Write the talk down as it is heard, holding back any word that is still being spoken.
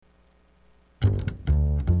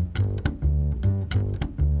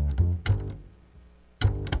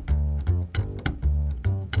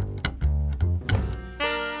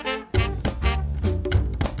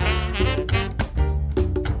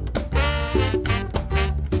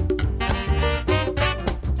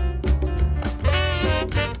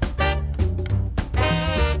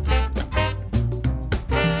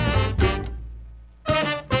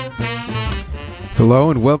Hello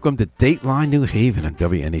and welcome to Dateline New Haven on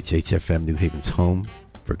WNHH FM, New Haven's home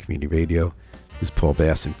for community radio. This is Paul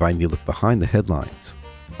Bass inviting you to look behind the headlines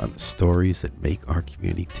on the stories that make our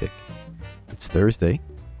community tick. It's Thursday,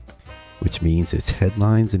 which means it's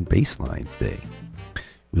Headlines and Basslines Day.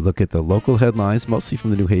 We look at the local headlines, mostly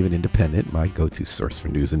from the New Haven Independent, my go-to source for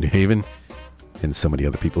news in New Haven, and so many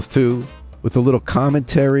other people's too, with a little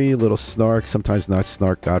commentary, a little snark, sometimes not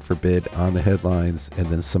snark, God forbid, on the headlines, and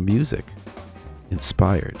then some music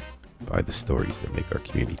inspired by the stories that make our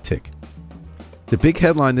community tick. The big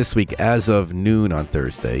headline this week, as of noon on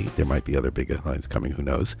Thursday, there might be other big headlines coming, who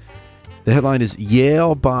knows. The headline is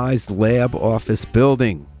Yale buys lab office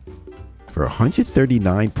building for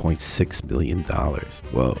 $139.6 million.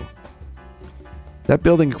 Whoa. That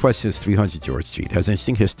building in question is 300 George Street. It has an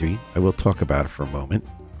interesting history. I will talk about it for a moment.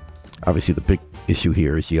 Obviously, the big issue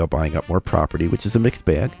here is Yale buying up more property, which is a mixed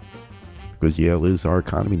bag, because Yale is our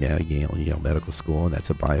economy now, Yale Medical School, and that's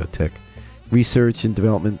a biotech research and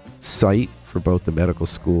development site for both the medical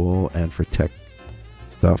school and for tech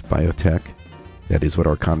stuff, biotech. That is what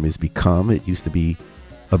our economy has become. It used to be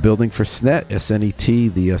a building for SNET, S-N-E-T,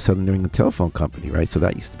 the Southern New England Telephone Company, right? So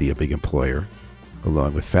that used to be a big employer,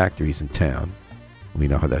 along with factories in town. We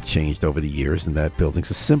know how that changed over the years, and that building's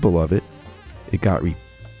a symbol of it. It got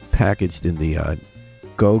repackaged in the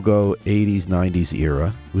go-go 80s, 90s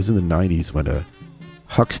era. It was in the 90s when a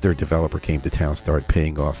huckster developer came to town, started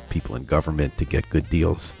paying off people in government to get good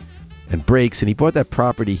deals and breaks, and he bought that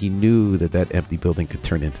property. He knew that that empty building could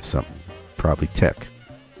turn into something, probably tech.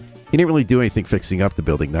 He didn't really do anything fixing up the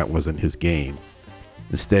building. That wasn't his game.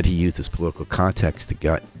 Instead, he used his political context to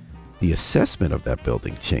get the assessment of that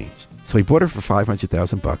building changed. So he bought it for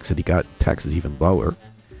 $500,000, and he got taxes even lower,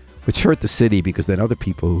 which hurt the city because then other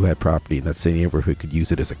people who had property in that same neighborhood could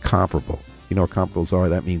use it as a comparable. You know what comparables are?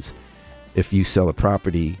 That means if you sell a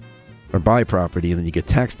property or buy property and then you get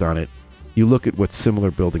taxed on it, you look at what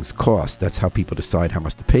similar buildings cost. That's how people decide how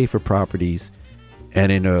much to pay for properties.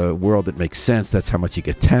 And in a world that makes sense, that's how much you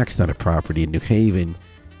get taxed on a property. In New Haven,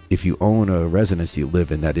 if you own a residence you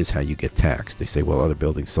live in, that is how you get taxed. They say, well, other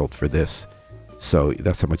buildings sold for this, so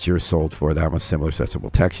that's how much yours sold for. That much similar, so that's what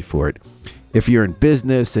we'll tax you for it. If you're in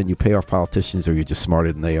business and you pay off politicians, or you're just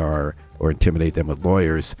smarter than they are, or intimidate them with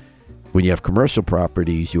lawyers, when you have commercial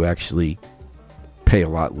properties, you actually pay a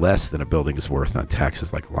lot less than a building is worth on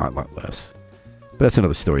taxes, like a lot less. But that's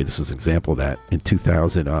another story. This was an example of that. In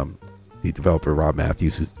 2000, the developer Rob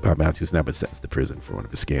Matthews now been sentenced to prison for one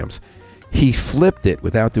of his scams. He flipped it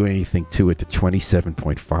without doing anything to it to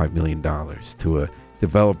 $27.5 million to a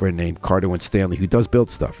developer named Carter & Stanley, who does build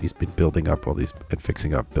stuff. He's been building up all these and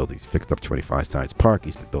fixing up buildings. He fixed up 25 Science Park.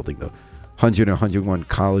 He's been building the 100 and 101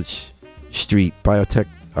 College Street biotech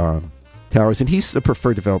towers, and he's a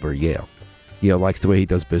preferred developer at Yale. Yale likes the way he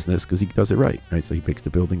does business because he does it right? So he makes the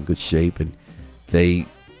building in good shape, and they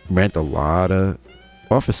rent a lot of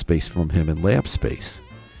office space from him and lab space.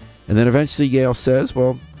 And then eventually Yale says,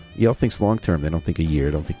 well, Yale thinks long term. They don't think a year,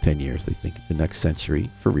 don't think 10 years. They think the next century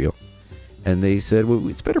for real. And they said, well,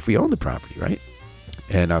 it's better if we own the property, right?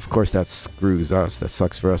 And of course that screws us. That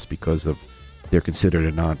sucks for us because of they're considered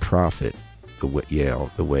a nonprofit, Yale,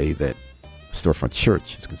 the way that a storefront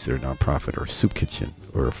church is considered a nonprofit, or a soup kitchen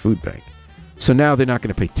or a food bank. So now they're not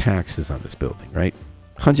going to pay taxes on this building, right?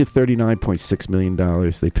 $139.6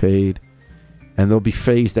 million they paid. And they'll be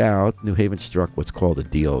phased out. New Haven struck what's called a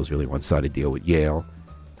deal. It was really a one-sided deal with Yale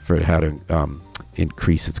for how to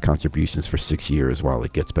increase its contributions for 6 years while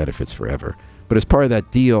it gets benefits forever. But as part of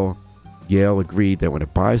that deal, Yale agreed that when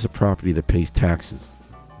it buys a property that pays taxes,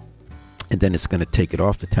 and then it's going to take it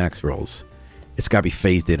off the tax rolls, it's got to be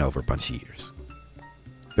phased in over a bunch of years.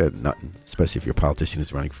 Nothing, especially if your politician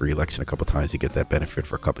is running for re-election a couple times, you get that benefit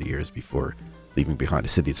for a couple of years before leaving behind a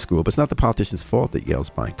city at school. But it's not the politician's fault that Yale's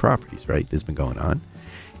buying properties, right? This has been going on.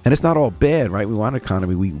 And it's not all bad, right? We want an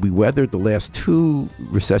economy. We weathered the last two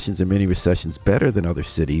recessions and mini recessions better than other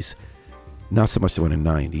cities. Not so much the one in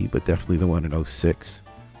 90, but definitely the one in 06.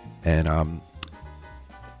 And a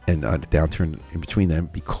downturn in between them,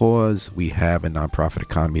 because we have a nonprofit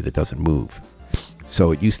economy that doesn't move. So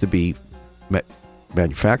it used to be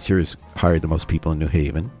manufacturers hired the most people in New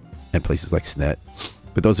Haven and places like SNET.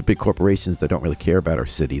 But those are big corporations that don't really care about our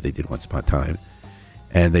city. They did once upon a time.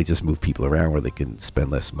 And they just move people around where they can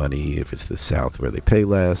spend less money, if it's the South where they pay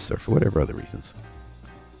less, or for whatever other reasons.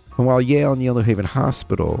 And while Yale and Yale New Haven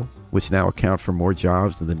Hospital, which now account for more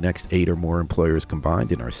jobs than the next 8 or more employers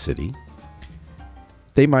combined in our city,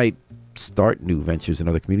 they might start new ventures in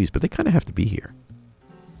other communities, but they kind of have to be here.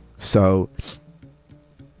 So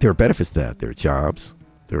there are benefits to that. There are jobs.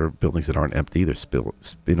 There are buildings that aren't empty. There's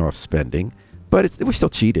spin-off spending. But we're still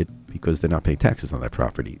cheated. because they're not paying taxes on that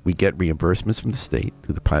property. We get reimbursements from the state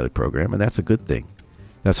through the pilot program, and that's a good thing.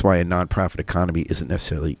 That's why a nonprofit economy isn't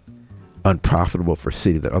necessarily unprofitable for a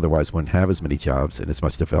city that otherwise wouldn't have as many jobs and as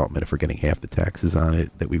much development if we're getting half the taxes on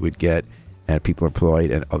it that we would get, and people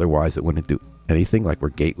employed, and otherwise it wouldn't do anything, like where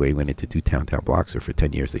Gateway went into 2 downtown blocks, where for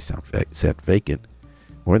 10 years they sat vacant.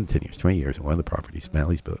 More than 10 years, 20 years in one of the properties,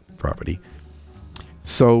 Malley's property.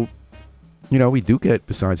 So, we do get,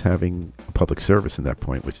 besides having a public service in that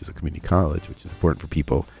point, which is a community college, which is important for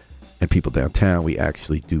people and people downtown, we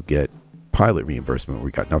actually do get pilot reimbursement where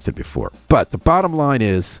we got nothing before. But the bottom line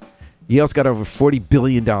is, Yale's got over $40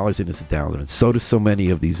 billion in its endowment. So do so many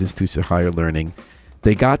of these institutes of higher learning.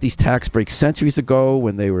 They got these tax breaks centuries ago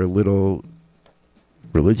when they were little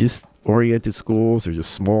religious-oriented schools or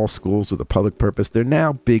just small schools with a public purpose. They're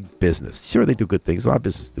now big business. Sure, they do good things. A lot of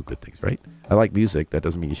businesses do good things, right? I like music. That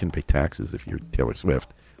doesn't mean you shouldn't pay taxes if you're Taylor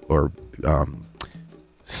Swift or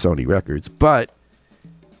Sony Records. But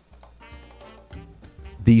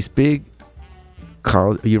these big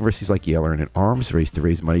college universities like Yale are in an arms race to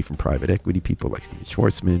raise money from private equity people like Steven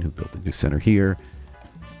Schwarzman, who built the new center here.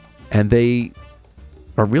 And they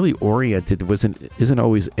are really oriented, isn't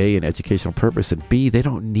always A, an educational purpose, and B, they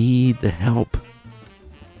don't need the help.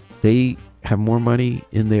 They have more money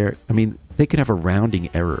in their, they could have a rounding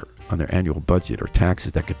error on their annual budget or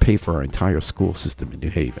taxes that could pay for our entire school system in New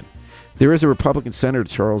Haven. There is a Republican Senator,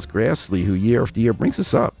 Charles Grassley, who year after year brings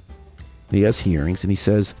this up. He has hearings, and he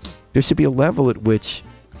says there should be a level at which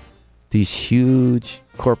these huge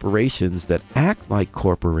corporations that act like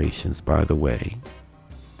corporations, by the way,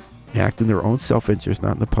 act in their own self-interest,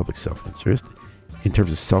 not in the public self-interest, in terms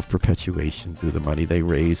of self-perpetuation through the money they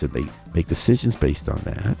raise, and they make decisions based on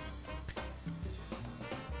that.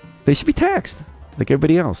 They should be taxed like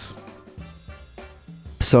everybody else.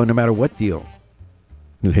 So no matter what deal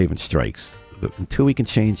New Haven strikes, until we can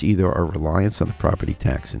change either our reliance on the property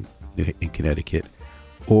tax in Connecticut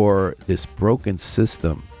or this broken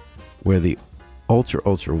system where the ultra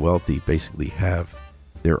wealthy basically have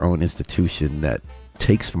their own institution that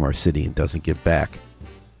takes from our city and doesn't give back.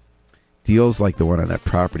 Deals like the one on that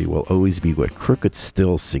property will always be what Crooked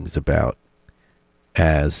still sings about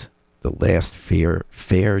as the last fair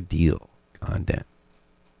deal gone down.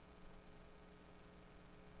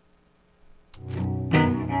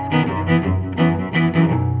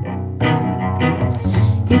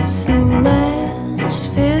 It's the last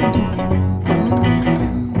fair deal gone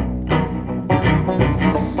down.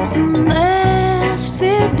 The last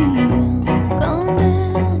fair deal gone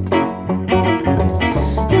down.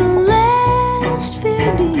 The last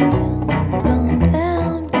fair deal gone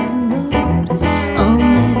down. Good Lord, on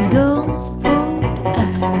that Gulfport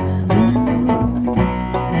Island road.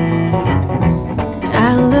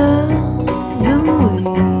 I love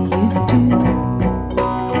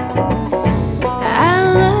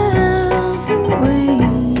the way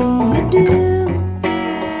you do.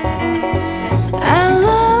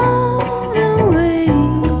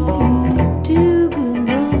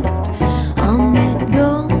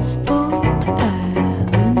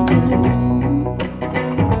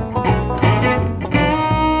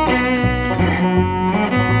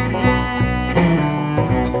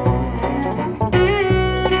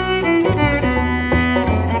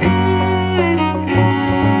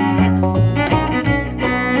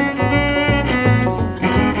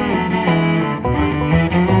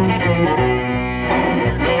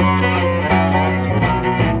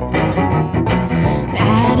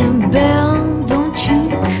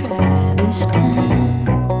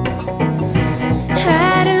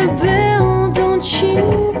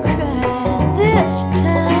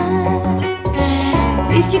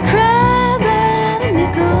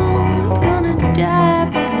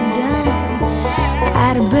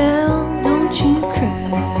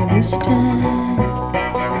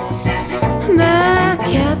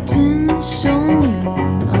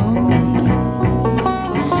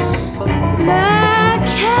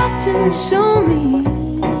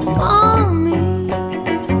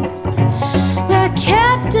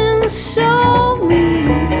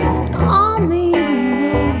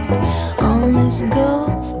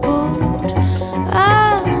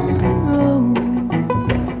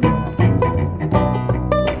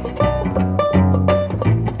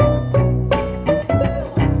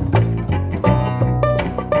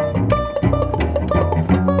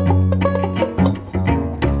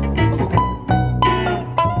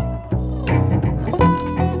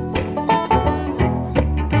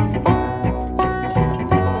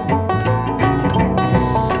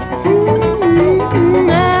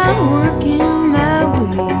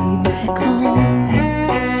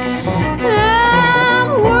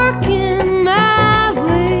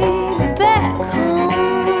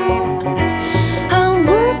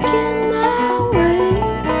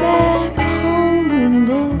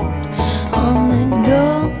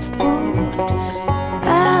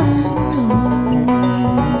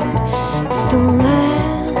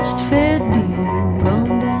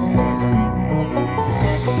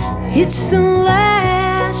 It's the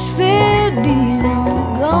last fair deal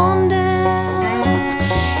gone down.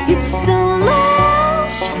 It's the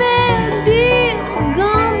last fair deal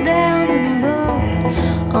gone down the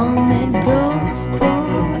road on that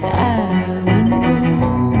Gulfport Island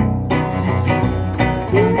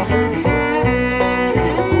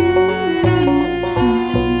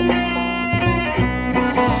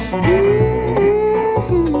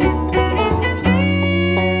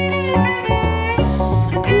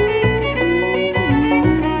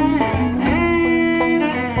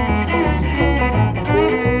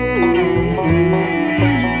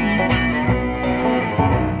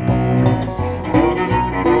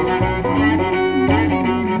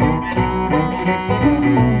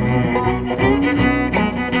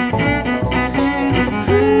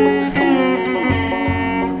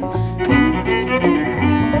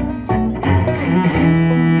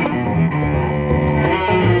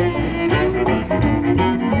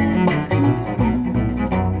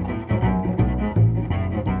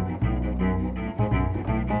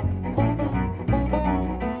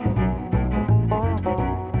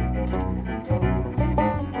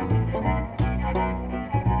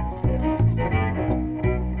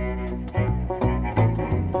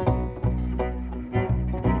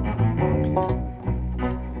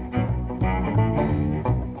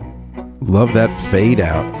Love that fade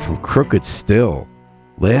out from Crooked Still.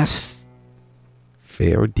 Last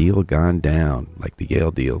fair deal gone down, like the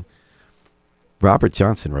Yale deal. Robert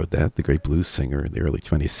Johnson wrote that, the great blues singer in the early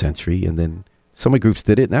 20th century. And then so many groups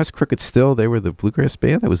did it. And that's Crooked Still. They were the bluegrass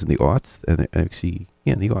band that was in the aughts. And actually,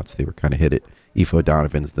 yeah, in the aughts, they were kind of hit it. Aoife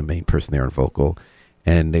O'Donovan's the main person there on vocal.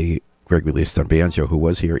 And Greg released on banjo, who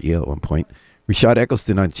was here at Yale at one point. Rashad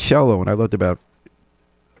Eccleston on cello. And I loved about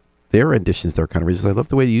their renditions, they were kind of original. I loved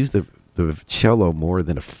the way they used the cello more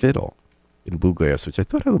than a fiddle in bluegrass, which I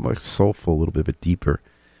thought had a more soulful, a little bit of a deeper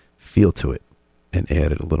feel to it, and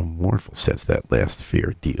added a little mournful sense, that last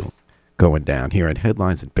fair deal going down here on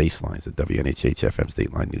Headlines and Basslines at WNHH FM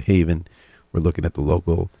Stateline New Haven. We're looking at the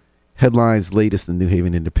local headlines, latest in New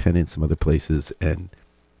Haven Independent, some other places, and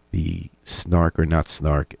the snark or not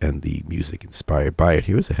snark, and the music inspired by it.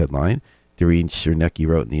 Here's a headline Doreen Chernecki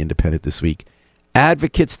wrote in the Independent this week.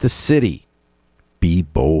 Advocates to City, be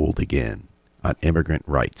bold again on immigrant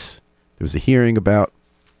rights. There was a hearing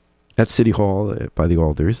at City Hall by the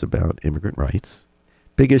alders about immigrant rights.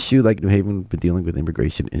 Big issue, like New Haven, been dealing with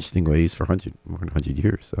immigration in interesting ways for more than 100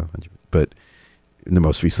 years. But in the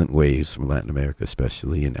most recent waves from Latin America,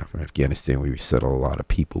 especially, and now from Afghanistan, we resettle a lot of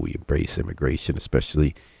people. We embrace immigration,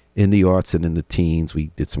 especially in the aughts and in the teens.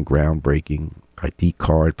 We did some groundbreaking ID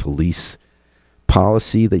card police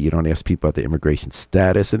policy that you don't ask people about their immigration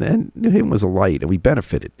status, and New Haven was a light, and we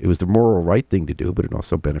benefited. It was the moral right thing to do, but it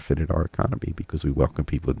also benefited our economy because we welcomed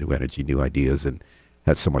people with new energy, new ideas, and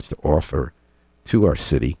had so much to offer to our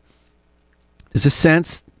city. There's a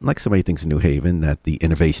sense, like so many things in New Haven, that the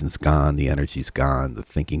innovation's gone, the energy's gone, the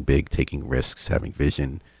thinking big, taking risks, having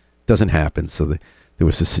vision doesn't happen. So there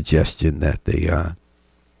was a suggestion that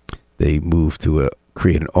they moved to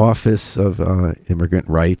create an office of immigrant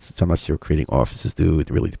rights. So I'm not sure what creating offices do. It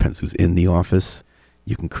really depends who's in the office.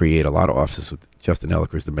 You can create a lot of offices with Justin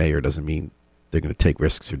Elicker as the mayor. Doesn't mean they're going to take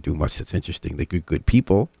risks or do much that's interesting. They're good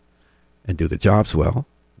people and do the jobs well,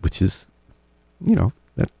 which is,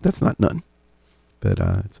 that's not nothing. But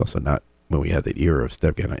it's also not when we had that era of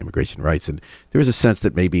step down on immigration rights. And there is a sense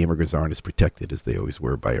that maybe immigrants aren't as protected as they always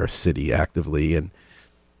were by our city actively. And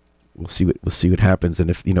we'll see what happens. And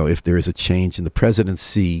if there is a change in the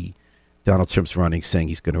presidency, Donald Trump's running, saying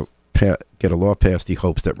he's going to get a law passed he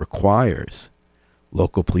hopes that requires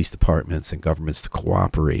local police departments and governments to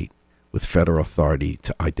cooperate with federal authority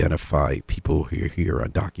to identify people who are here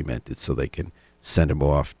undocumented so they can send them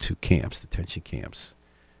off to detention camps.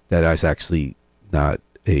 That is actually not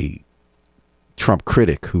a Trump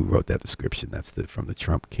critic who wrote that description. That's from the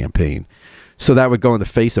Trump campaign. So that would go in the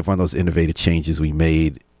face of one of those innovative changes we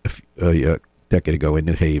made a decade ago in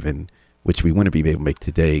New Haven, which we wouldn't be able to make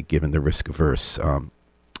today given the risk-averse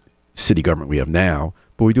city government we have now.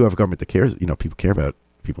 But we do have a government that cares. People care about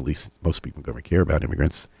people. At least most people in government care about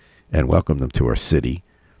immigrants and welcome them to our city.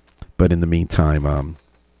 But in the meantime,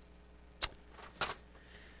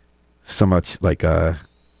 so much like the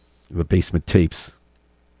basement tapes.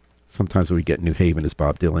 Sometimes what we get in New Haven is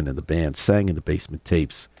Bob Dylan and the band sang in the basement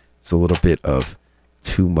tapes. It's a little bit of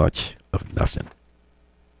too much of nothing.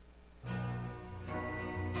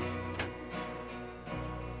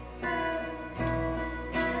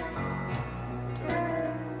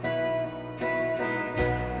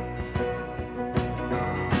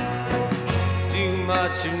 Too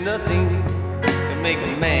much of nothing can make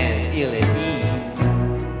a man ill at ease.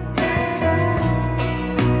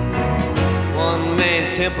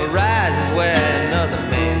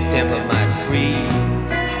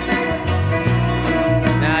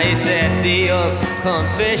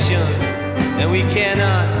 expression, and we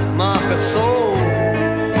cannot mark a soul.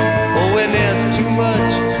 Or when there's too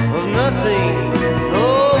much of nothing,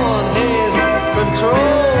 no one has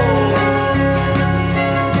control.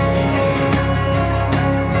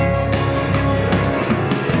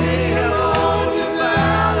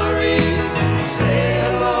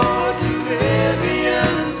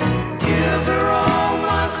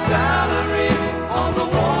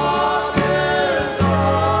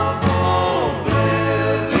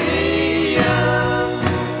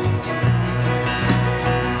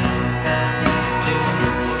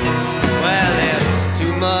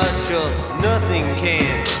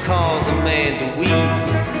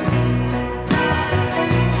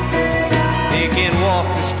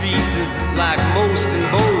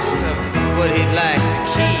 What he'd like to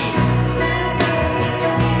keep,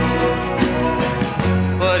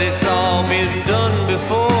 but it's all been done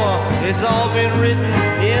before, it's all been written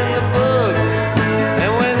in the book,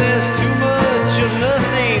 and when there's too much of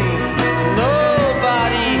nothing,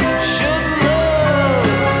 nobody should look.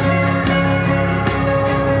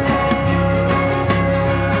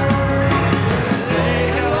 Say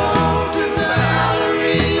hello to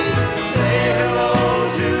Valerie, say hello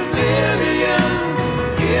to Vivian,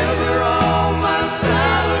 give her all my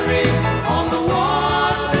salary on the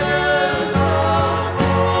waters of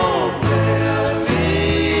oblivion.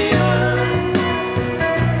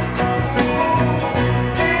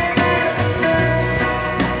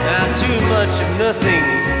 Now too much of nothing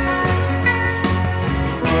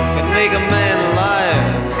can make a man alive.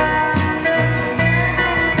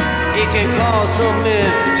 It can cause some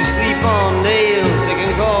men to sleep on nails, it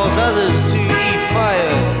can cause others to eat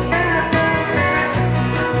fire.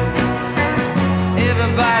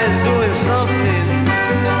 Everybody's doing something,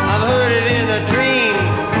 I've heard it in a dream.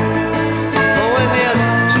 But when there's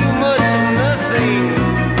too much of nothing,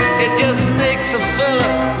 it just makes a fella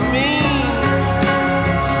mean.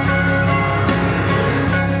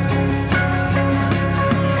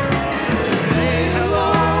 Say hello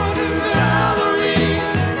to Valerie,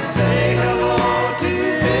 say hello to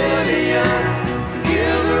Vivian,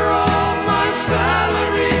 give her all my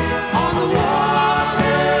salary on the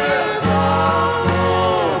waters of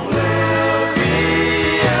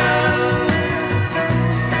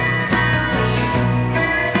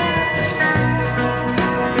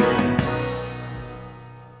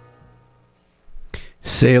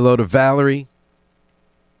Say hello to Valerie.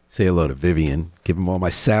 Say hello to Vivian. Give them all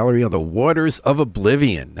my salary on the waters of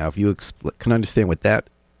oblivion. Now, if you can understand what that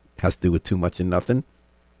has to do with too much and nothing,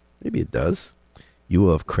 maybe it does. You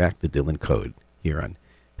will have cracked the Dylan code here on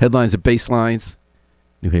Headlines and Basslines,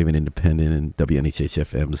 New Haven Independent, and WNHH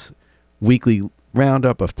FM's weekly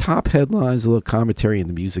roundup of top headlines, a little commentary, and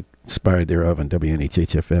the music inspired thereof on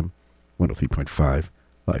WNHH FM 103.5.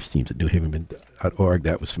 Live streams at newhaven.org.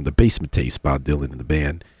 That was from the Basement Tapes, Bob Dylan and the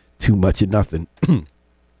band. Too much and nothing.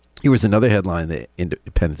 Here was another headline in the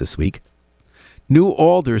Independent this week. New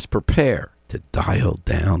alders prepare to dial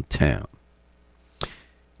downtown.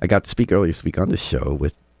 I got to speak earlier this week on the show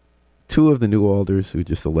with two of the new alders who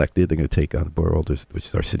just elected. They're going to take on the Board of Alders, which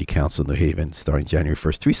is our city council in New Haven, starting January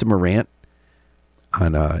 1st. Teresa Morant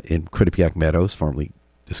in Quinnipiac Meadows, formerly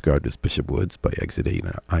described as Bishop Woods by Exit 8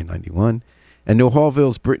 and I-91. And New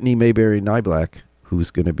Hallville's Brittany Mayberry Nyblack,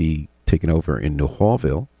 who's going to be taking over in New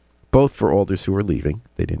Hallville, both for alders who are leaving.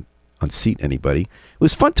 They didn't unseat anybody. It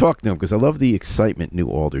was fun talking to them because I love the excitement new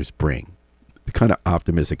alders bring, the kind of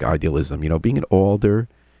optimistic idealism. You know, being an alder,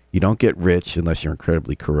 you don't get rich unless you're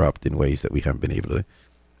incredibly corrupt in ways that we haven't been able to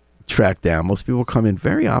track down. Most people come in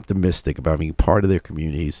very optimistic about being part of their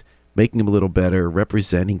communities, making them a little better,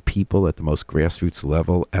 representing people at the most grassroots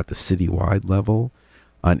level, at the citywide level,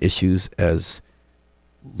 on issues as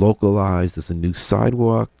localized as a new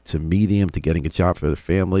sidewalk, to medium, to getting a job for their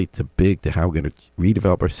family, to big, to how we're going to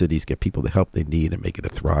redevelop our cities, get people the help they need, and make it a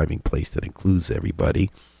thriving place that includes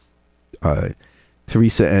everybody.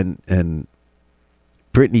 Teresa and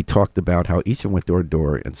Brittany talked about how each of them went door to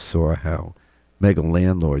door and saw how mega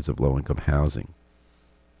landlords of low-income housing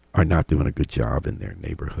are not doing a good job in their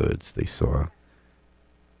neighborhoods. They saw,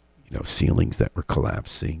 ceilings that were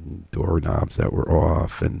collapsing, doorknobs that were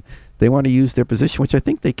off, and they want to use their position, which I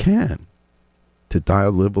think they can, to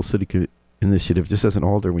dial the Liberal City Initiative just as an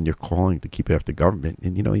alder when you're calling to keep after government.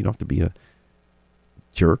 And, you don't have to be a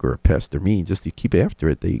jerk or a pest or mean. Just you keep after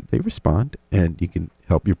it. They respond, and you can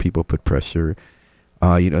help your people put pressure.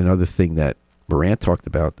 Another thing that Moran talked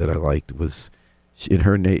about that I liked was in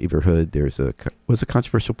her neighborhood, was a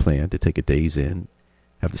controversial plan to take a Days Inn,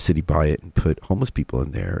 have the city buy it, and put homeless people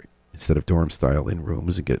in there instead of dorm style in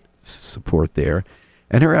rooms and get support there.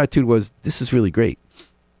 And her attitude was, this is really great.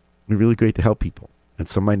 It's really great to help people. And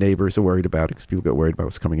some of my neighbors are worried about it because people got worried about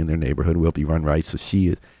what's coming in their neighborhood. Will be run right. So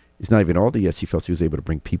she is not even older yet. She felt she was able to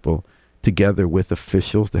bring people together with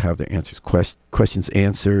officials to have their questions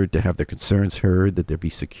answered, to have their concerns heard, that there be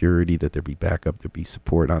security, that there be backup, there be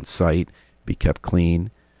support on site, be kept clean.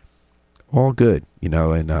 All good,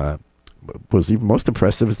 and what was even most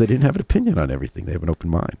impressive is they didn't have an opinion on everything. They have an open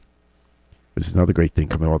mind, which is another great thing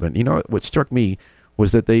coming all that. What struck me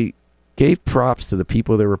was that they gave props to the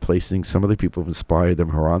people they're replacing. Some of the people who inspired them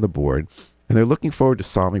who are on the board, and they're looking forward to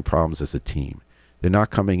solving problems as a team. They're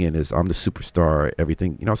not coming in as I'm the superstar,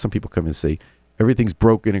 everything. Some people come in and say, everything's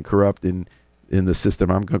broken and corrupt in the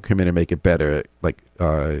system. I'm going to come in and make it better. Like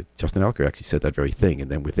Justin Elker actually said that very thing.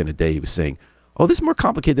 And then within a day he was saying, oh, this is more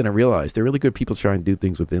complicated than I realized. They're really good people trying to do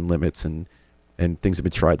things within limits, and things have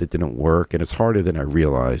been tried that didn't work. And it's harder than I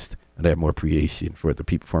realized. And I have more appreciation for what the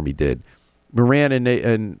people before me did. Moran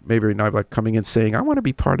and Mabry Niblack coming in saying, I want to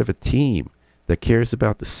be part of a team that cares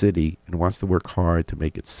about the city and wants to work hard to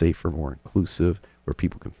make it safer, more inclusive, where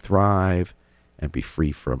people can thrive and be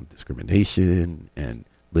free from discrimination and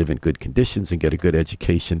live in good conditions and get a good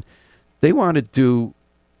education. They want to do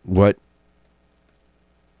what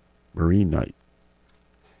Marie Knight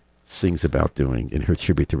sings about doing in her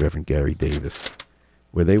tribute to Reverend Gary Davis,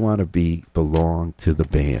 where they want to belong to the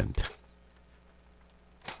band.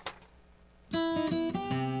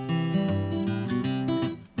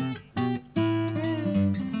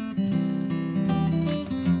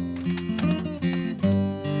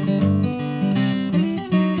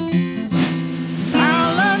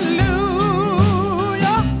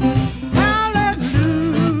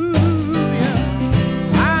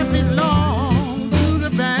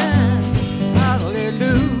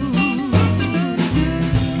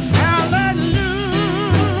 Hallelujah.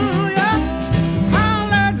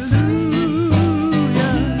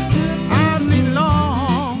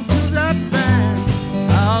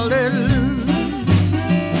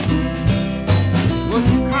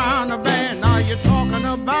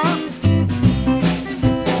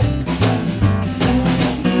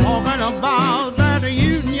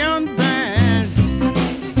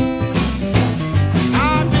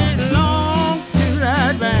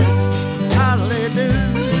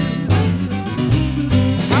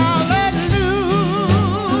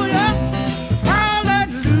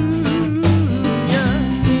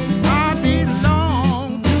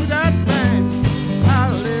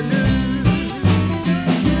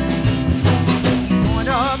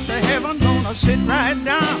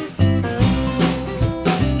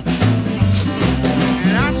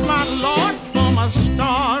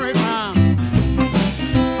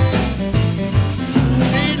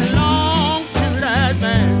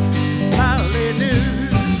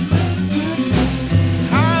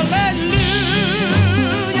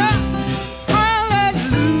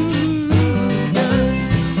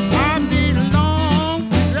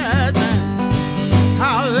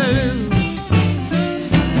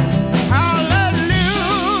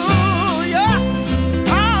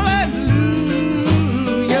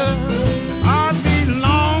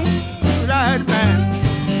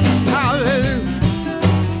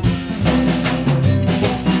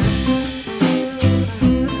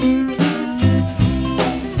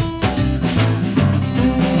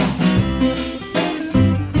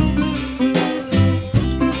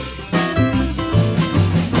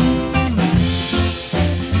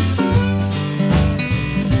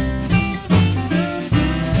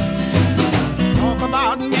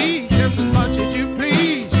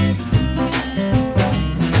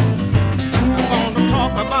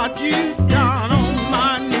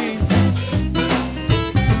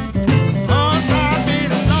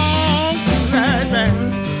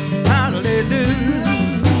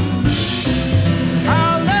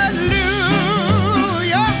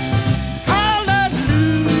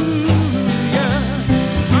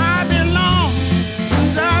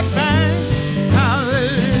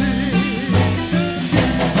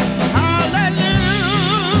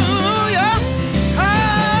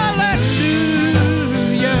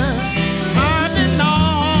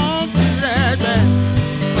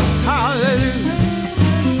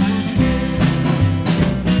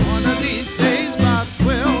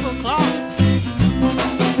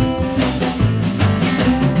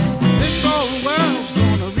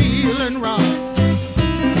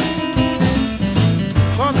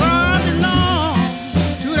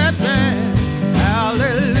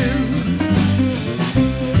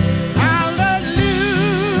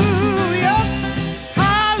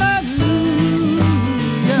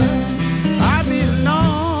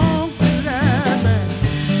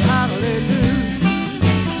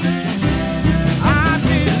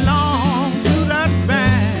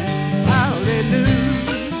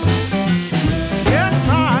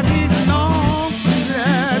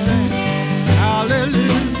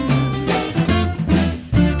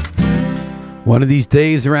 One of these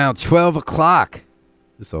days around 12 o'clock,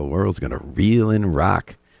 this whole world's going to reel and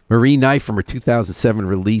rock. Marie Knight from her 2007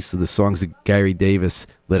 release of the songs of Gary Davis,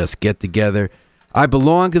 Let Us Get Together. I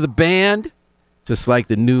belong to the band, just like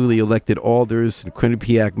the newly elected alders in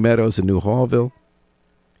Quinnipiac Meadows and New Hallville,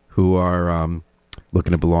 who are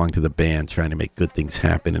looking to belong to the band, trying to make good things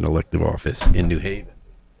happen in elective office in New Haven.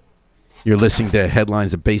 You're listening to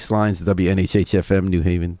Headlines of Basslines, WNHH FM, New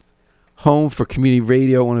Haven's home for community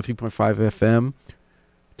radio, 103.5 FM.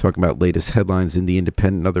 Talking about latest headlines in the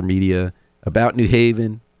independent and other media about New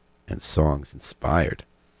Haven and songs inspired.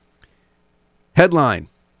 Headline,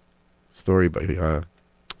 story by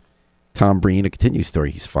Tom Breen, a continued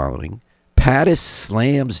story he's following. Pattis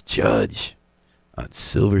slams judge on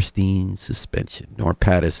Silverstein suspension. Norm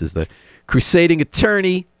Pattis is the crusading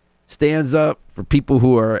attorney, stands up for people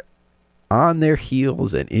who are on their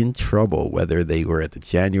heels and in trouble, whether they were at the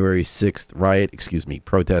January 6th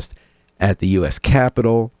protest at the U.S.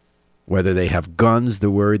 Capitol, whether they have guns, they're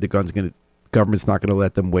worried the government's not going to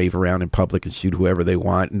let them wave around in public and shoot whoever they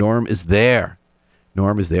want. Norm is there.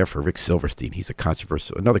 Norm is there for Rick Silverstein. He's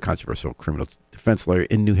another controversial criminal defense lawyer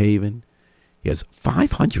in New Haven. He has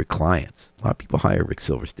 500 clients. A lot of people hire Rick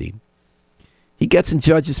Silverstein. He gets in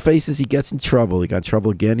judges' faces. He gets in trouble. He got in trouble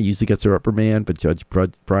again. He usually gets a reprimand, but Judge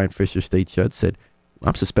Brian Fisher, state judge, said,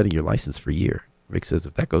 I'm suspending your license for a year. Rick says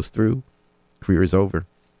if that goes through, career is over.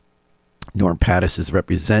 Norm Pattis is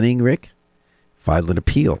representing Rick, filed an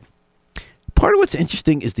appeal. Part of what's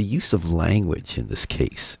interesting is the use of language in this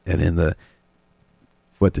case, and in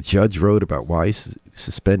what the judge wrote about why he's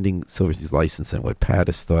suspending Silverstein's license and what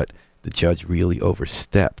Pattis thought the judge really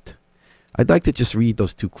overstepped. I'd like to just read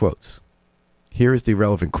those two quotes. Here is the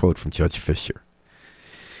relevant quote from Judge Fisher.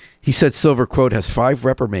 He said Silver, quote, has 5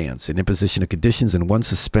 reprimands, an imposition of conditions, and 1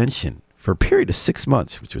 suspension for a period of 6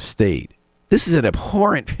 months, which was stayed. This is an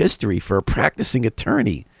abhorrent history for a practicing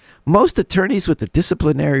attorney. Most attorneys with the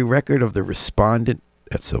disciplinary record of the respondent,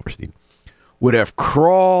 at Silverstein, would have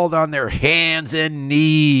crawled on their hands and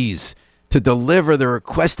knees to deliver the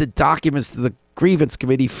requested documents to the grievance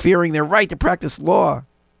committee, fearing their right to practice law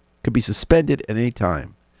could be suspended at any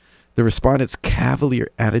time. The respondent's cavalier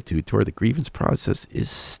attitude toward the grievance process is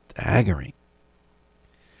staggering.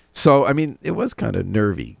 So, I mean, it was kind of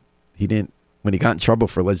nervy. When he got in trouble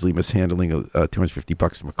for allegedly mishandling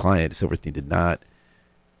 $250 from a client, Silverstein did not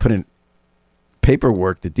put in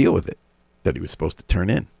paperwork to deal with it that he was supposed to turn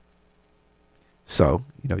in. So,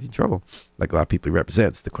 he's in trouble. Like a lot of people he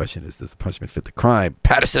represents. The question is, does the punishment fit the crime?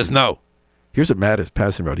 Pattis says no. Here's what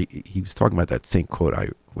Pattis wrote. He was talking about that same quote I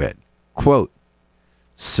read. Quote,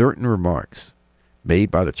 certain remarks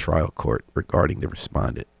made by the trial court regarding the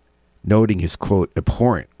respondent, noting his, quote,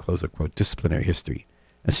 abhorrent, close unquote, disciplinary history,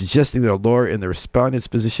 and suggesting that a lawyer in the respondent's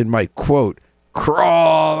position might, quote,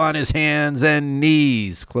 crawl on his hands and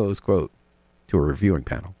knees, close quote, to a reviewing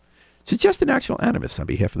panel, suggest an actual animus on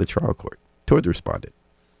behalf of the trial court toward the respondent,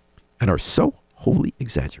 and are so wholly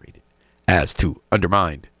exaggerated as to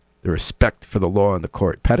undermine the respect for the law in the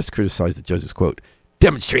court. Pattis criticized the judge's, quote,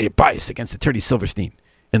 demonstrated bias against Attorney Silverstein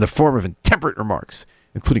in the form of intemperate remarks,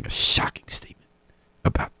 including a shocking statement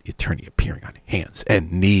about the attorney appearing on hands and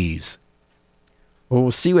knees. Well,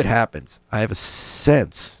 we'll see what happens. I have a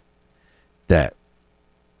sense that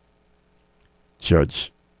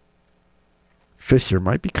Judge Fisher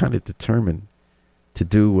might be kind of determined to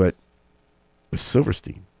do what with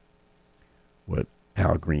Silverstein, what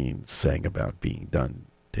Al Green sang about being done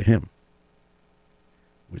to him,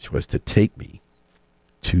 which was to take me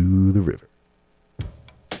to the river.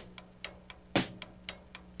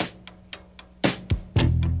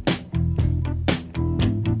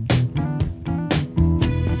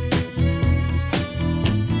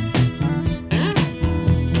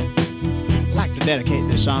 I'd like to dedicate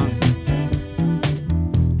this song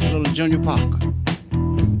to little Junior Parker,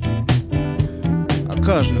 a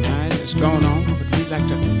cousin of mine that's gone on, but we'd like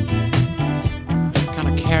to kind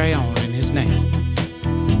of carry on in his name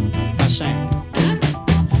by saying,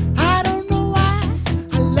 I don't know why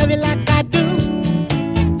I love you like I do,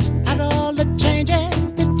 after all the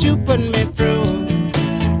changes that you put me through.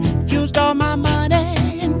 Used all my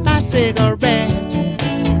money and my cigarettes,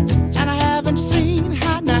 and I haven't seen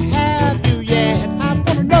how to have you yet. I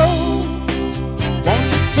wanna know,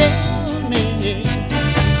 won't you tell me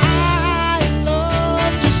I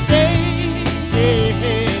love to stay? Take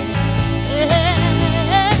me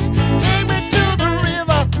to the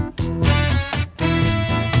river.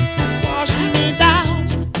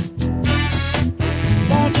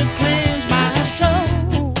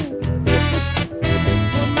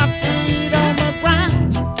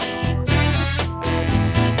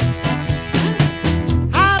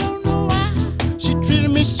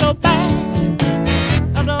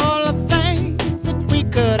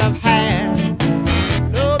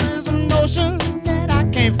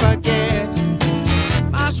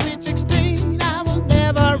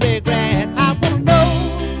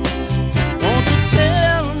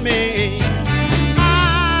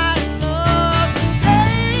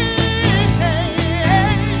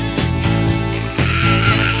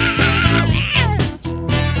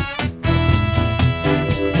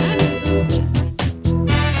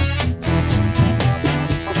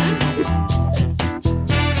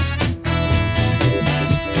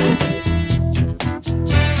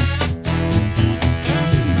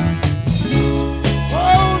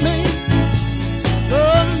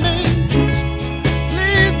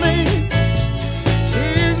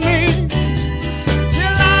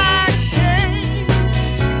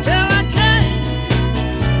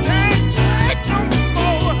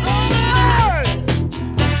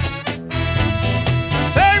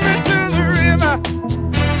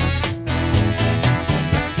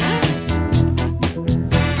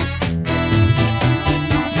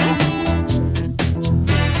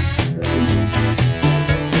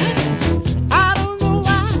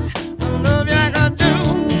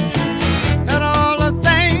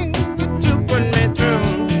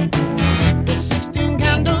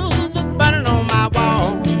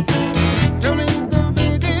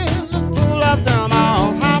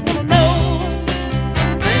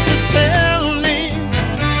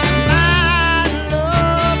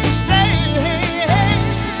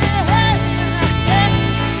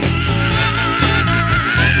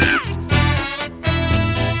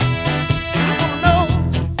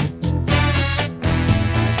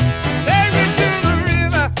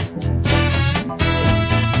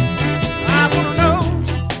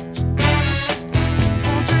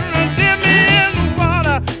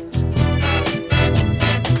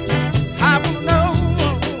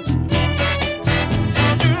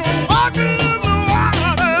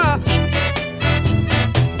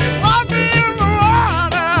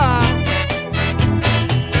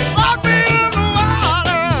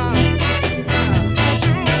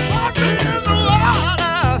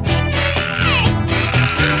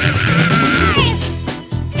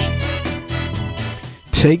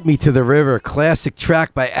 Take Me to the River, classic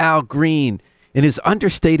track by Al Green. In his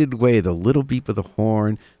understated way, the little beep of the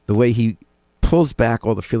horn, the way he pulls back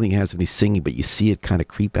all the feeling he has when he's singing, but you see it kind of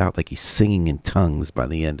creep out like he's singing in tongues by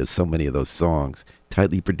the end of so many of those songs.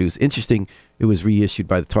 Tightly produced. Interesting, it was reissued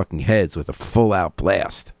by the Talking Heads with a full-out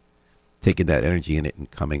blast, taking that energy in it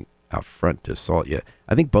and coming out front to assault you.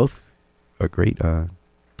 I think both are great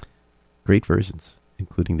versions,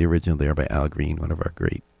 including the original there by Al Green, one of our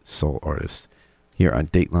great soul artists, here on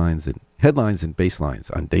Datelines and Headlines and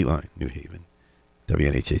Basslines on Dateline, New Haven.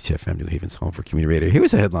 WNHH FM, New Haven's home for community radio. Here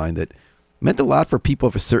was a headline that meant a lot for people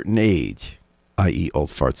of a certain age, i.e.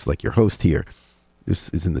 old farts like your host here. This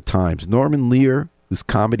is in the Times. Norman Lear, whose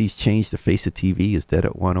comedies changed the face of TV, is dead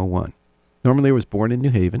at 101. Norman Lear was born in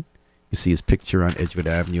New Haven. You see his picture on Edgewood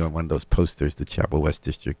Avenue on one of those posters the Chapel West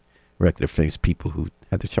District erected of famous people who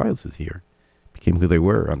had their childhood here, became who they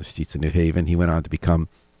were on the streets of New Haven. He went on to become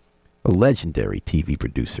a legendary TV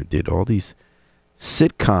producer, did all these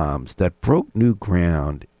sitcoms that broke new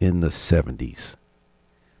ground in the 70s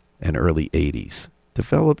and early 80s,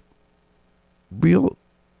 developed real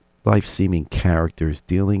life-seeming characters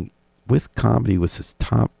dealing with comedy with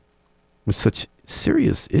such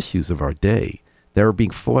serious issues of our day that were being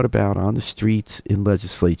fought about on the streets, in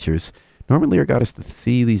legislatures. Norman Lear got us to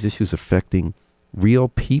see these issues affecting real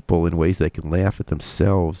people in ways they can laugh at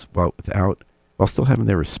themselves while still having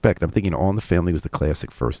their respect. I'm thinking All in the Family was the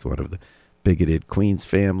classic first one of the bigoted Queen's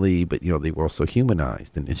family, but they were also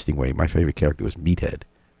humanized in an interesting way. My favorite character was Meathead,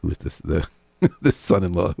 who was the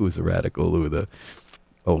son-in-law who was a radical, who the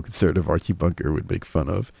old conservative Archie Bunker would make fun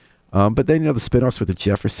of. But then, the spin-offs with the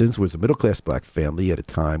Jeffersons was a middle-class black family at a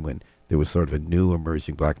time when there was sort of a new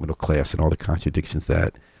emerging black middle class and all the contradictions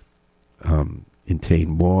that entailed.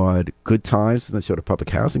 Maud, Good Times, and then showed a public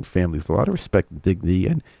housing family with a lot of respect and dignity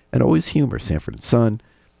and always humor. Sanford and Son.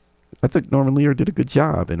 I think Norman Lear did a good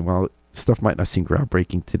job, and while stuff might not seem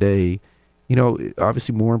groundbreaking today,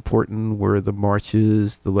 obviously more important were the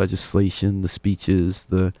marches, the legislation, the speeches,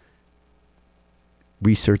 the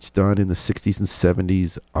research done in the 60s and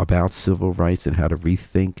 70s about civil rights and how to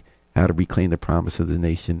rethink, how to reclaim the promise of the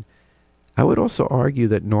nation. I would also argue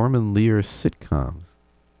that Norman Lear's sitcoms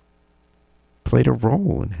played a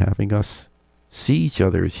role in having us see each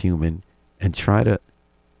other as human and try to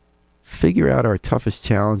figure out our toughest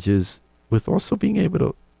challenges with also being able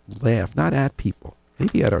to laugh, not at people,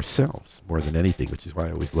 maybe at ourselves more than anything, which is why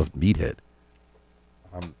I always loved Meathead.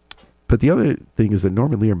 But the other thing is that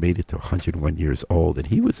Norman Lear made it to 101 years old, and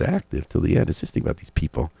he was active till the end. It's just think about these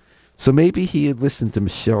people. So maybe he had listened to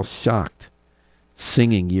Michelle Schacht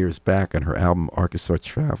singing years back on her album Arkansas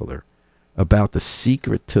Traveler about the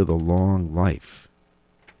secret to the long life,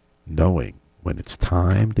 knowing when it's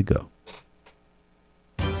time to go.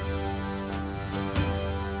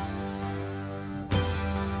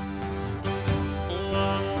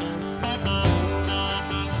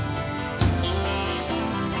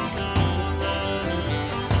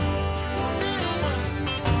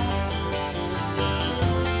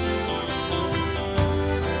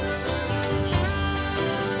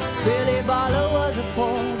 Billy Barlow was a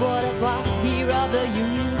poor boy, that's why he robbed a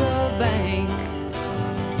Union Grove bank.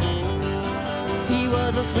 He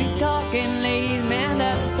was a sweet-talking ladies' man,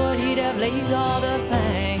 that's what he'd have ladies all to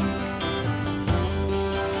thank.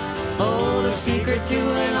 Oh, the secret to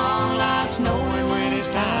a long life's knowing when it's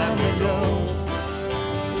time to go.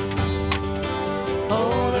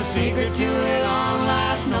 Oh, the secret to a long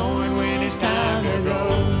life's knowing when it's time to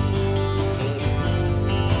go.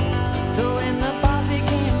 So when the posse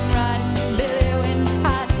came riding, Billy went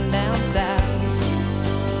hiding down south.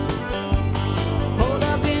 Hold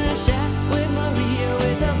up in a shack with Maria,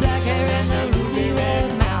 with the black hair and the ruby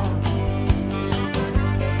red mouth.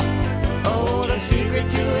 Oh, the secret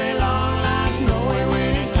to a long life's knowing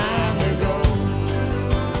when it's time to go.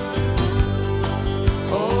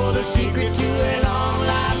 Oh, the secret to a long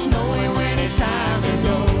life's knowing when it's time to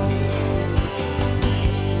go.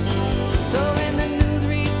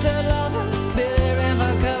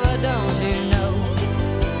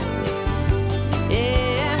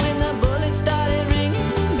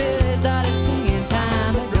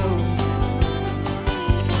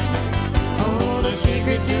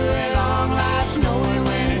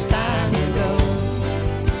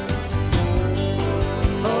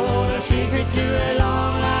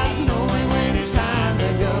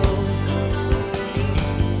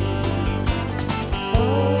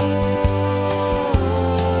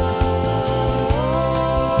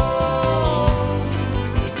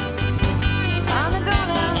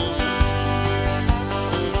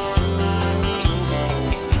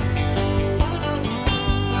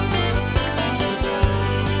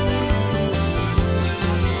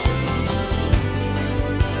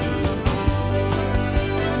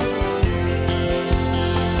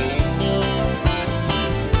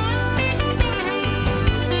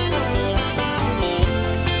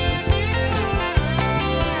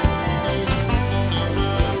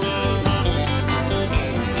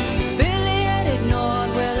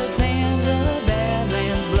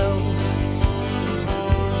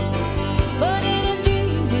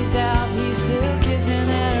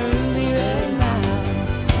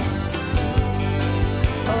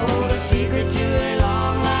 secret to a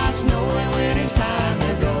long life's knowing when it's time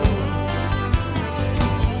to go.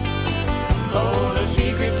 Oh, the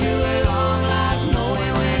secret to a long life's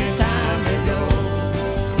knowing when it's time to go.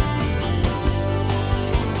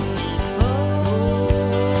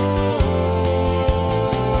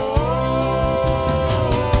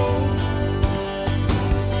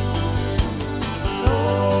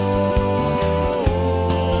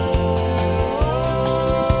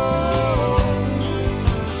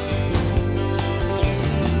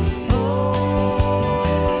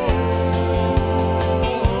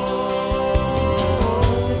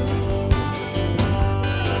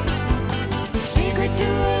 The secret to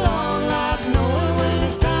a long life's knowing when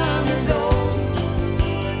it's time to go.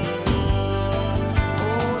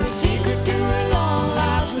 Oh, the secret to a long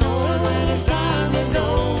life's knowing when it's time to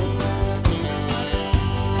go.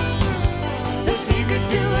 The secret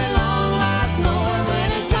to a long life's knowing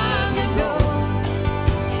when it's time to go.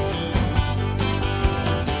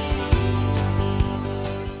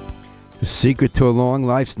 The secret to a long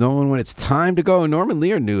life's knowing when it's time to go. Norman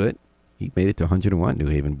Lear knew it. He made it to 101, New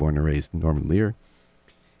Haven, born and raised Norman Lear.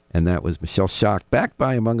 And that was Michelle Schock, backed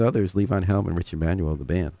by, among others, Levon Helm and Richard Manuel, the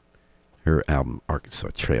band. Her album, Arkansas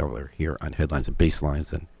Trailer, here on Headlines and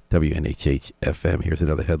Basslines and WNHH FM. Here's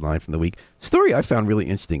another headline from the week. Story I found really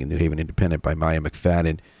interesting in New Haven Independent by Maya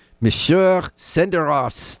McFadden. Monsieur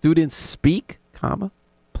Senderoff's students speak, comma,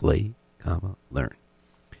 play, comma, learn.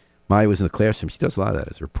 Maya was in the classroom. She does a lot of that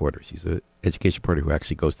as a reporter. She's an education reporter who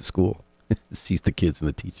actually goes to school, sees the kids and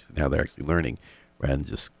the teachers and how they're actually learning rather than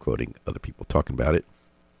just quoting other people talking about it.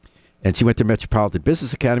 And she went to Metropolitan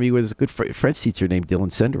Business Academy where there's a good French teacher named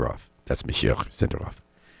Dylan Senderoff. That's Monsieur Senderoff.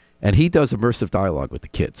 And he does immersive dialogue with the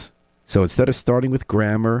kids. So instead of starting with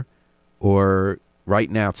grammar or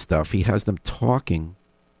writing out stuff, he has them talking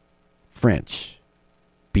French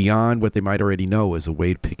beyond what they might already know as a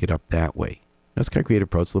way to pick it up that way. That's kind of creative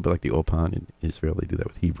approach, a little bit like the Opan in Israel. They do that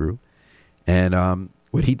with Hebrew. And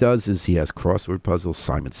what he does is he has crossword puzzles.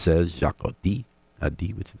 Simon Says, Jacques Adi,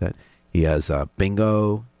 which is that. He has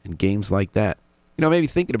bingo and games like that. You know, maybe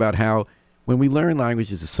thinking about how when we learn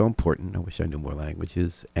languages is so important. I wish I knew more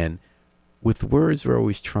languages. And with words, we're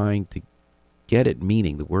always trying to get at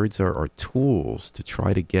meaning. The words are our tools to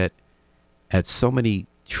try to get at so many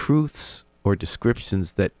truths or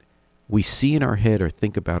descriptions that we see in our head or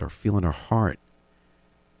think about or feel in our heart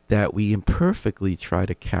that we imperfectly try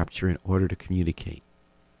to capture in order to communicate.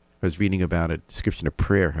 I was reading about a description of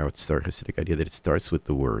prayer, how it starts, Hasidic idea that it starts with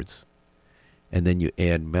the words, and then you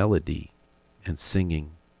add melody and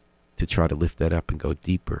singing to try to lift that up and go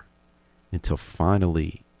deeper until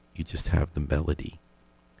finally you just have the melody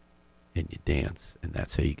and you dance, and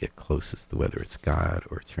that's how you get closest to whether it's God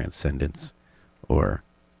or transcendence or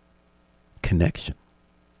connection.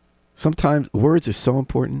 Sometimes words are so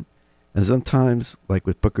important, and sometimes, like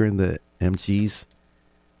with Booker and the MGs,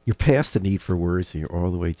 you're past the need for words and you're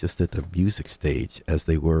all the way just at the music stage as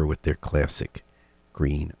they were with their classic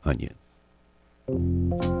Green Onions.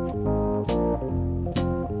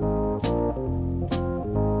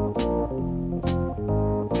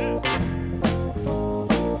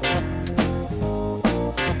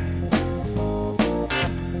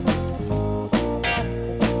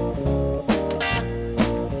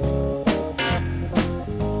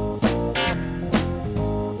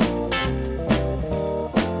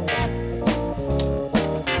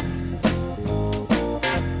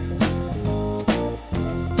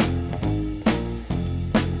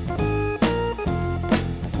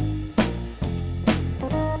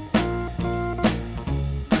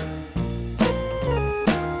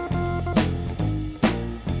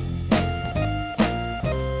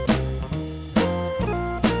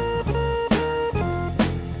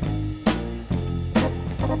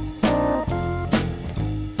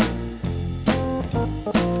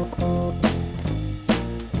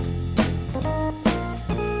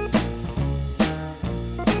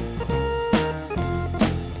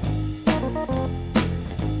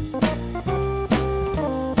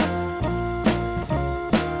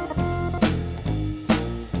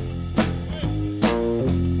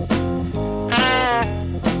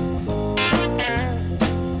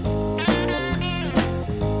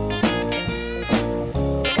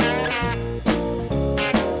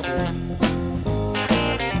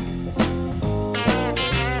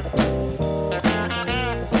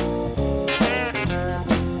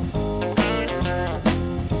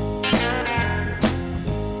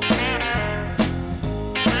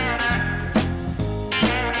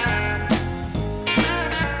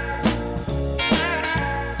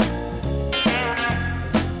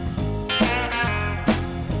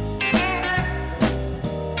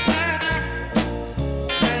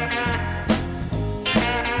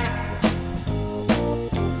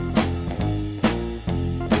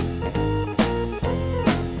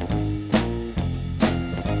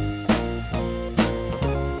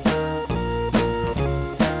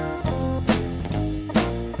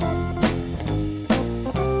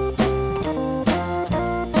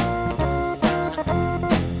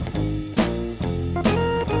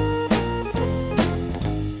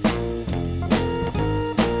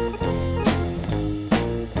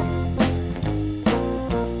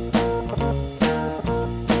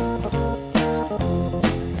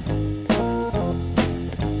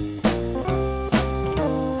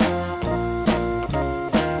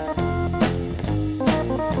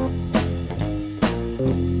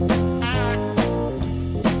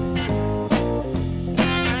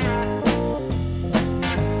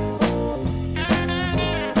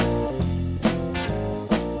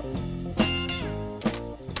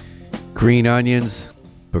 Green onions.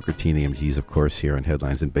 Booker T and the MGs, of course, here on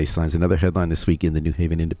Headlines and Basslines. Another headline this week in the New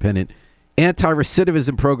Haven Independent.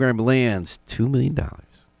 Anti-recidivism program lands $2 million.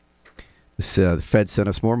 The Fed sent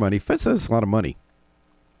us more money. Fed sent us a lot of money.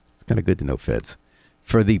 It's kind of good to know Feds.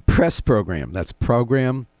 For the PRESS program. That's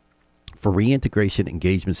Program for Reintegration,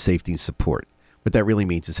 Engagement, Safety, and Support. What that really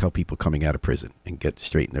means is help people coming out of prison and get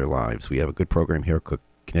straight in their lives. We have a good program here,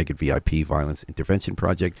 Connecticut VIP Violence Intervention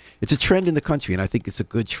Project. It's a trend in the country, and I think it's a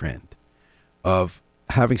good trend of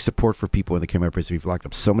having support for people when they came out of prison. We've locked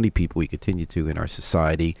up so many people, we continue to, in our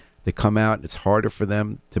society. They come out, and it's harder for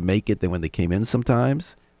them to make it than when they came in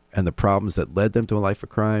sometimes, and the problems that led them to a life of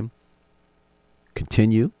crime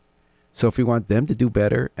continue. So if we want them to do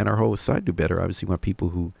better and our whole society to do better, obviously we want people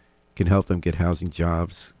who can help them get housing,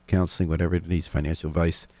 jobs, counseling, whatever it needs, financial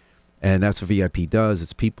advice. And that's what VIP does.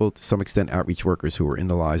 It's people, to some extent, outreach workers who are in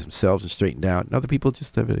the lives themselves and straightened out. And other people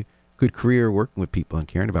just have a good career working with people and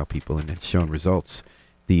caring about people, and it's shown results.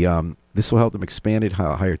 This will help them expand it,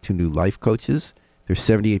 hire 2 new life coaches. There's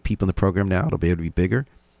 78 people in the program now. It'll be able to be bigger.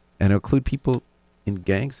 And it'll include people in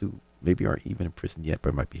gangs who maybe aren't even in prison yet,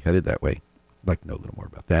 but might be headed that way. I'd like to know a little more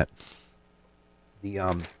about that.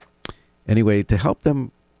 Anyway, to help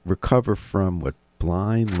them recover from what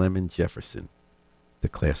Blind Lemon Jefferson, the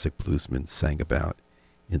classic bluesman, sang about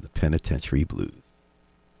in the Penitentiary Blues.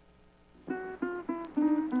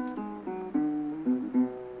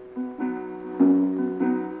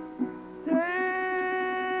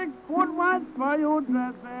 Take good ones for your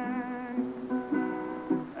dressing,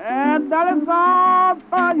 and that is all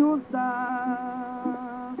for your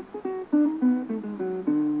style.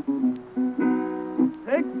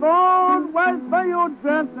 Take gold ones for your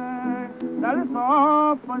dressing, that is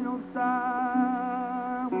all for your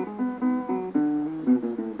style.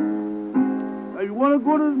 If you want to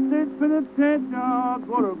go to the state penitentiary,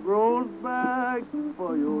 go to Groesbeck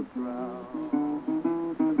for your trial.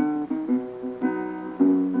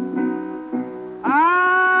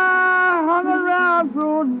 I hung around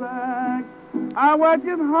Groesbeck, I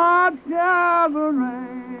working hard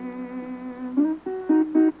gathering.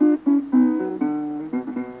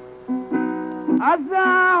 I said I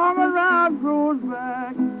hung around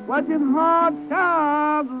Groesbeck, working hard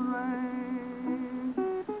gathering.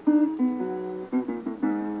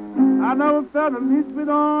 I never felt the least bit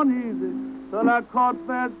uneasy till I caught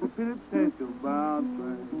fast the penitentiary bound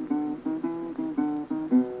train.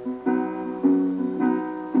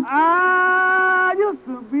 I used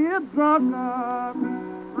to be a drunkard,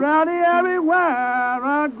 rowdy everywhere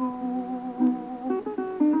I go.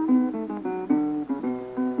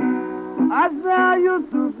 I said I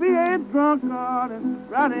used to be a drunkard and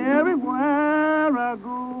rowdy everywhere I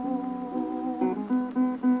go.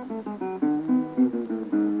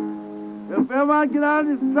 If ever I get out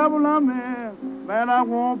of this trouble I'm in, man, I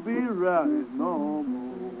won't be rowdy no more.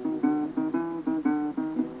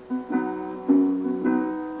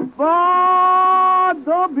 Boy,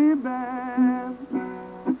 don't be bad.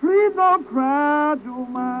 Please don't cry to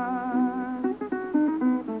mine.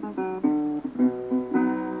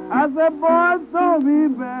 I said, boy, don't be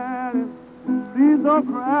bad. Please don't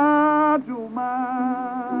cry to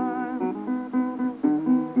mine.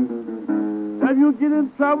 If you get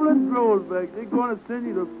in trouble in Groesbeck, they're going to send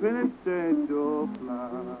you to penitentiary fly.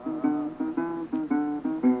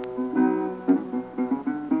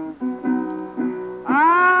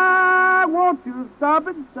 I want you to stop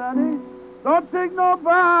and study. Don't take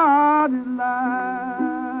nobody's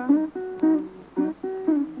line.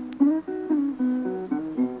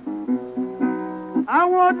 I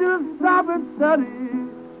want you to stop and study.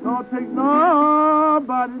 Don't take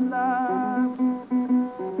nobody's line.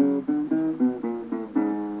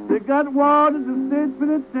 They got water to state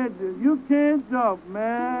penitentiary. You can't jump,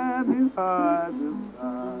 man. It's hard to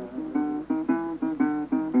find.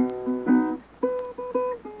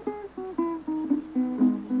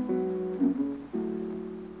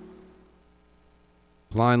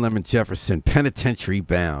 Blind Lemon Jefferson, penitentiary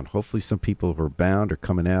bound. Hopefully some people who are bound or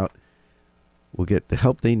coming out will get the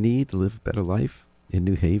help they need to live a better life in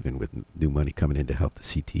New Haven with new money coming in to help the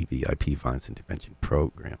CTVIP Violence Intervention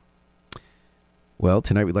Program. Well,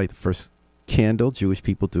 tonight we'd light the first candle Jewish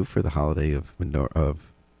people do for the holiday of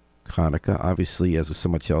Hanukkah. Obviously, as with so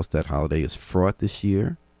much else, that holiday is fraught this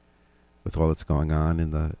year with all that's going on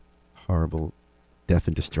and the horrible death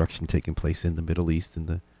and destruction taking place in the Middle East and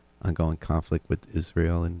the ongoing conflict with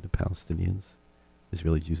Israel and the Palestinians,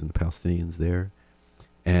 Israeli Jews and the Palestinians there.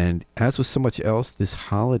 And as with so much else, this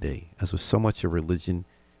holiday, as with so much of religion,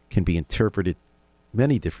 can be interpreted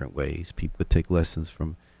many different ways. People could take lessons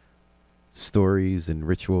from stories and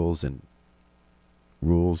rituals and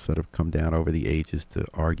rules that have come down over the ages to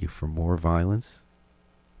argue for more violence,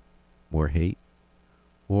 more hate,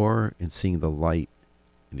 or in seeing the light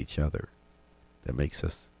in each other that makes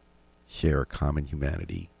us share a common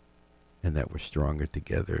humanity and that we're stronger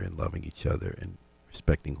together and loving each other and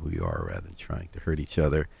respecting who we are rather than trying to hurt each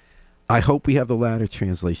other. I hope we have the latter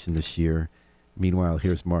translation this year. Meanwhile,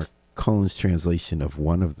 here's Mark Cohn's translation of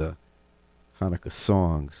one of the Hanukkah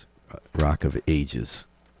songs, Rock of Ages.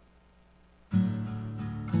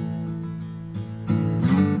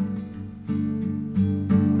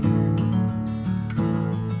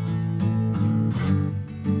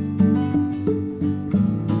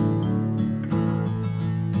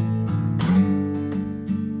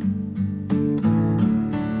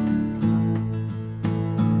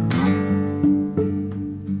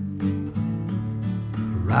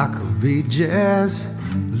 Rock of Ages,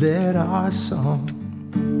 let our song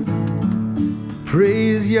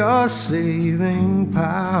praise your saving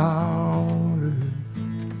power.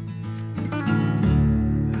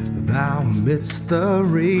 Thou amidst the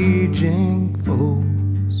raging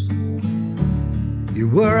foes, you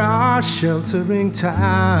were our sheltering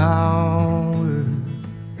tower,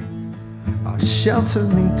 our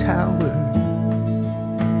sheltering tower.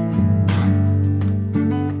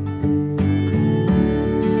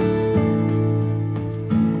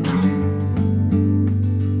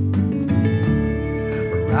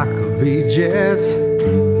 Rock of Ages,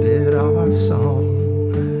 let our song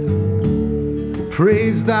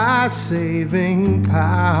praise thy saving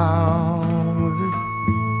power.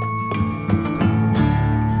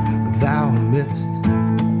 Thou amidst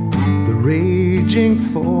the raging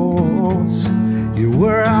foes, you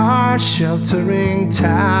were our sheltering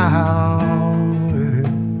tower,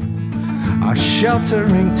 our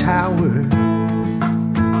sheltering tower.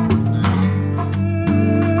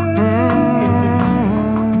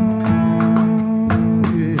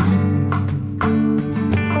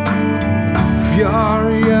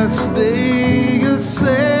 Furious they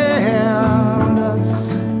assailed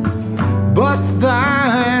us, but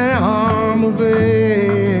thine arm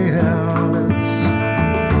availed us,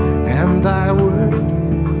 and thy word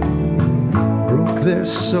broke their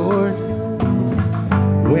sword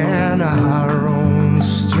when our own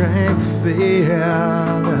strength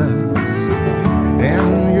failed us,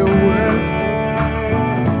 and your word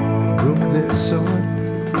broke their sword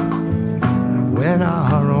when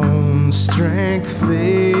our own strength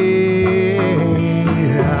failed.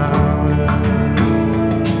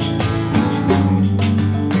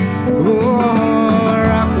 Oh,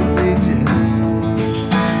 Rock of Ages.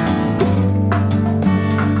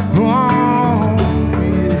 Oh,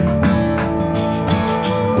 yeah.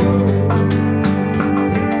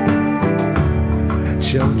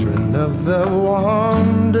 Children of the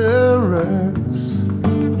wanderers,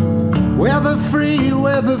 whether free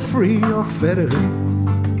or fettered,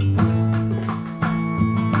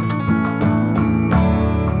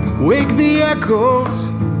 wake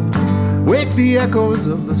the echoes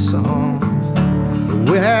of the songs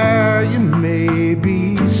where you may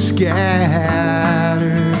be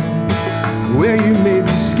scattered, where you may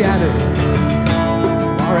be scattered.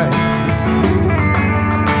 All right.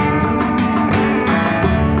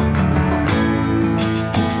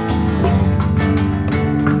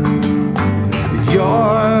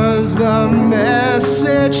 Yours the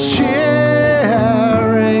message cheering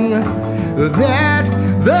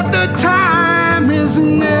that the time is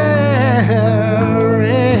nearing,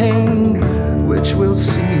 which will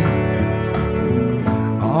see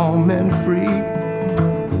all men free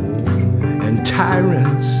and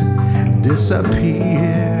tyrants disappearing.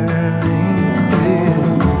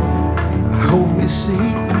 I hope we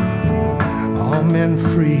see all men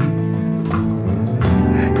free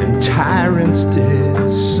and tyrants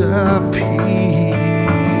disappear.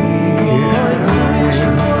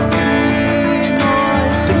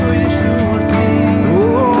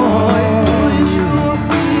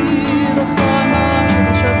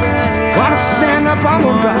 Stand up, I'm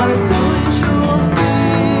about it.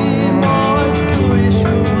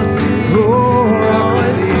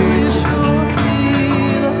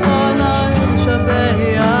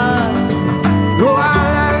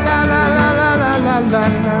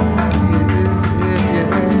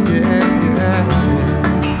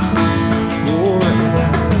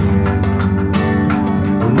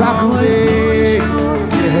 Rock away,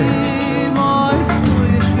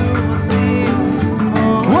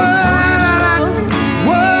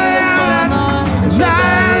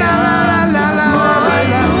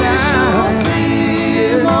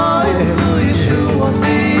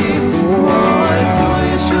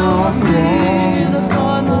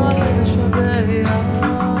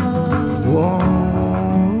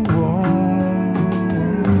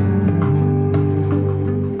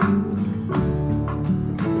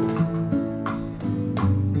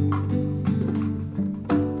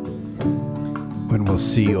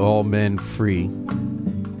 see all men free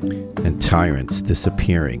and tyrants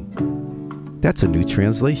disappearing. That's a new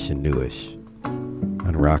translation, newish.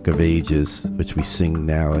 On Rock of Ages, which we sing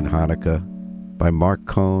now in Hanukkah, by Mark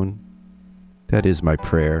Cohn. That is my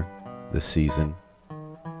prayer this season.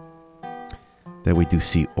 That we do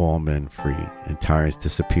see all men free and tyrants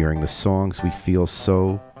disappearing. The songs we feel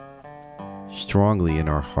so strongly in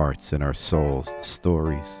our hearts and our souls, the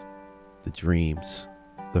stories, the dreams,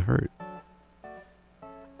 the hurt,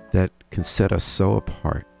 that can set us so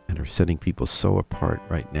apart and are setting people so apart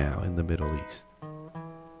right now in the Middle East.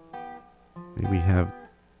 May we have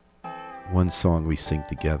one song we sing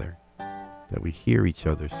together, that we hear each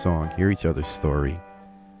other's song, hear each other's story,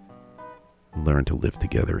 and learn to live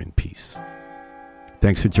together in peace.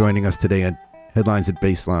 Thanks for joining us today on Headlines and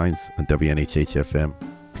Basslines on WNHH FM.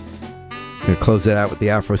 I'm going to close it out with the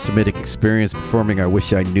Afro-Semitic Experience performing I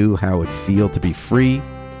Wish I Knew How It Feel to Be Free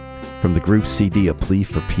from the group CD A Plea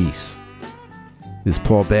for Peace. This is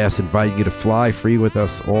Paul Bass inviting you to fly free with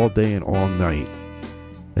us all day and all night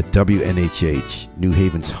at WNHH, New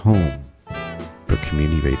Haven's home for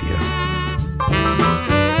community radio.